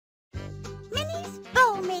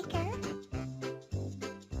Toddler Maker.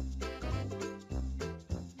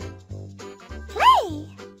 Play!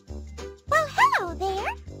 Well, hello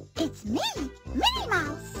there. It's me, Minnie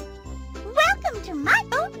Mouse. Welcome to my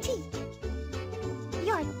boutique.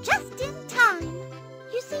 You're just in time.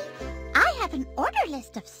 You see, I have an order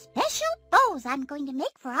list of special bows I'm going to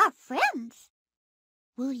make for our friends.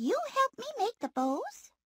 Will you help me make the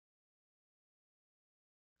bows?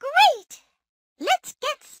 Great! Let's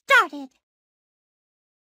get started.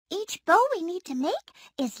 Each bow we need to make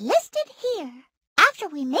is listed here. After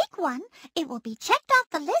we make one, it will be checked off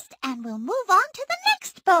the list and we'll move on to the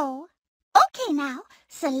next bow. Okay, now,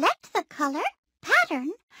 select the color,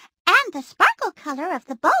 pattern, and the sparkle color of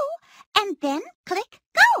the bow, and then click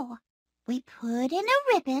Go. We put in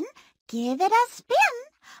a ribbon, give it a spin.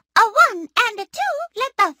 A 1 and a 2,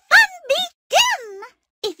 let the fun begin!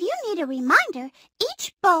 If you need a reminder,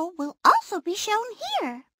 each bow will also be shown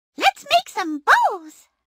here. Let's make some bows.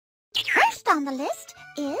 First on the list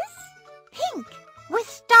is pink, with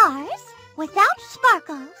stars, without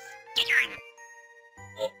sparkles.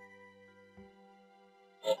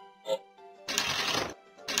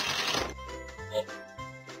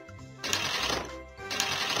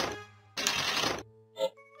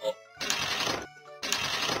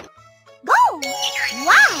 Go!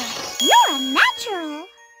 Wow, you're a natural.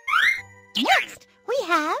 Next, we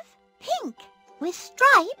have pink, with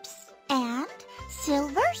stripes and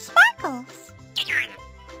silver sparkles.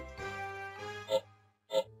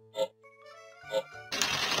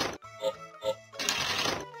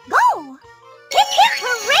 Go! Hip hip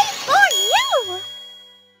hooray for you!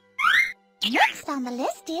 Next on the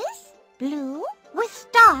list is blue with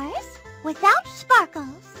stars without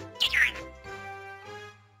sparkles.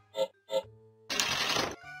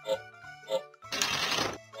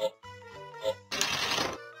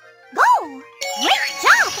 Go! Great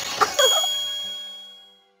job!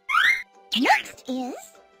 Next is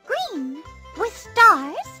green with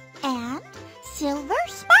stars and silver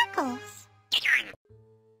sparkles.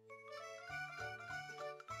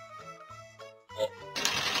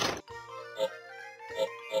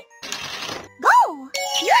 Go!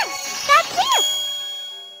 Yes, that's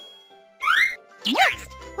it!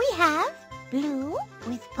 Next, we have blue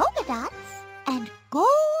with polka dots and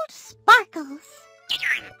gold sparkles.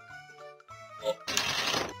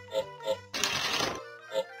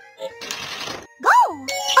 Go!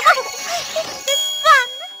 Isn't this fun?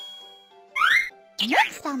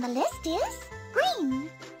 Next on the list is green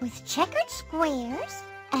with checkered squares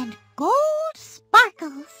and gold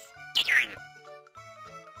sparkles.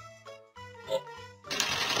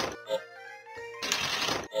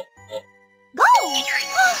 Go!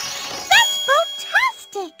 That's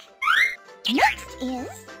bow-tastic! Next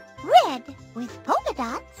is red with polka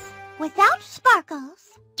dots without sparkles.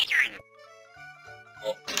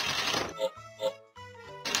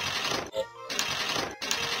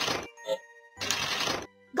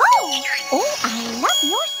 Go! Oh, I love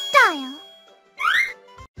your style!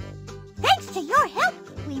 Thanks to your help,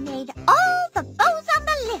 we made all the bows